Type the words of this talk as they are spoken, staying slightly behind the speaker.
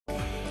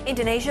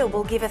Indonesia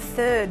will give a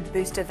third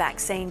booster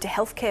vaccine to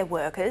healthcare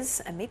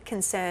workers amid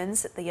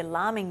concerns at the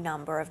alarming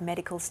number of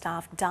medical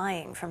staff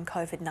dying from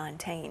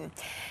COVID-19.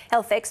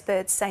 Health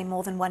experts say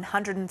more than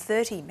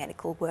 130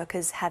 medical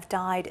workers have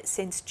died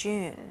since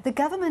June. The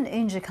government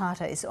in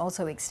Jakarta is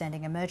also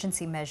extending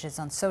emergency measures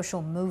on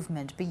social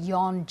movement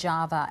beyond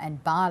Java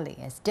and Bali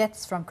as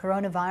deaths from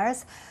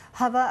coronavirus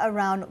hover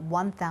around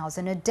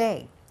 1,000 a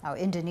day. Our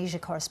Indonesia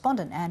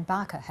correspondent Anne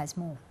Barker has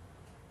more.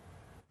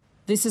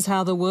 This is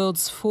how the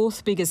world's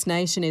fourth biggest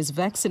nation is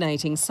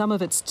vaccinating some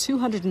of its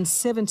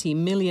 270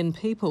 million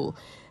people.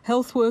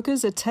 Health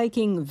workers are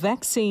taking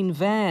vaccine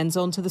vans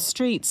onto the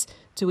streets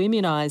to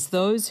immunise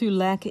those who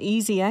lack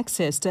easy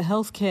access to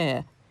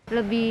healthcare.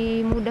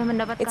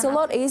 It's a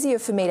lot easier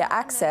for me to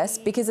access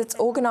because it's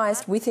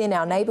organised within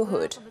our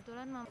neighbourhood.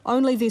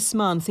 Only this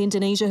month,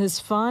 Indonesia has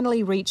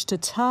finally reached a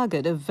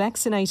target of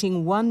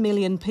vaccinating 1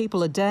 million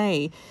people a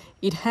day.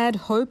 It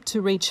had hoped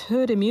to reach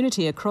herd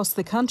immunity across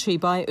the country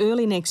by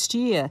early next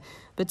year,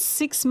 but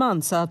 6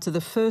 months after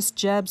the first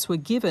jabs were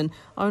given,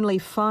 only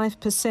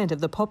 5% of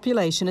the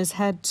population has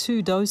had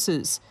 2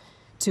 doses.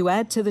 To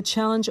add to the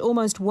challenge,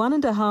 almost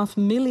 1.5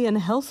 million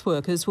health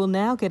workers will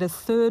now get a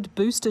third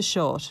booster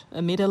shot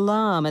amid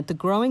alarm at the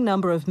growing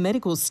number of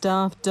medical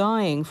staff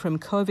dying from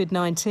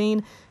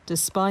COVID-19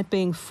 despite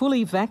being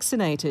fully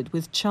vaccinated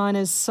with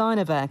China's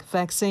Sinovac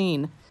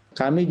vaccine.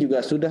 We're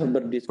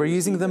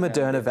using the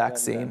Moderna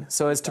vaccine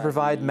so as to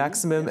provide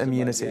maximum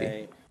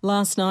immunity.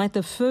 Last night,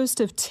 the first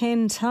of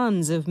 10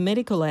 tonnes of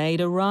medical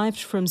aid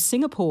arrived from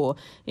Singapore,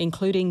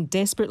 including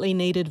desperately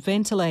needed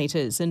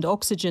ventilators and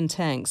oxygen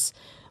tanks.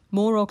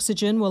 More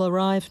oxygen will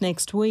arrive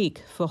next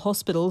week for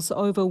hospitals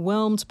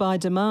overwhelmed by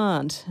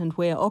demand and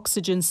where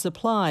oxygen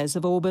supplies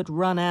have all but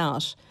run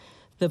out.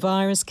 The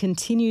virus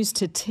continues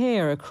to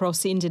tear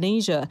across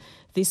Indonesia.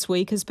 This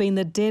week has been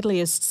the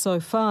deadliest so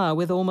far,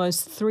 with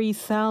almost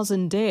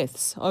 3,000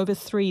 deaths over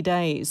 3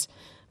 days.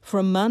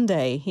 From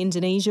Monday,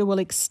 Indonesia will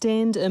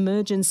extend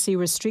emergency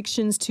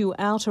restrictions to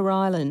outer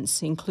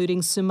islands,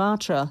 including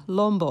Sumatra,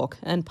 Lombok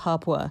and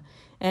Papua.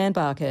 Anne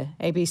Barker,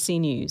 ABC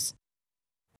News.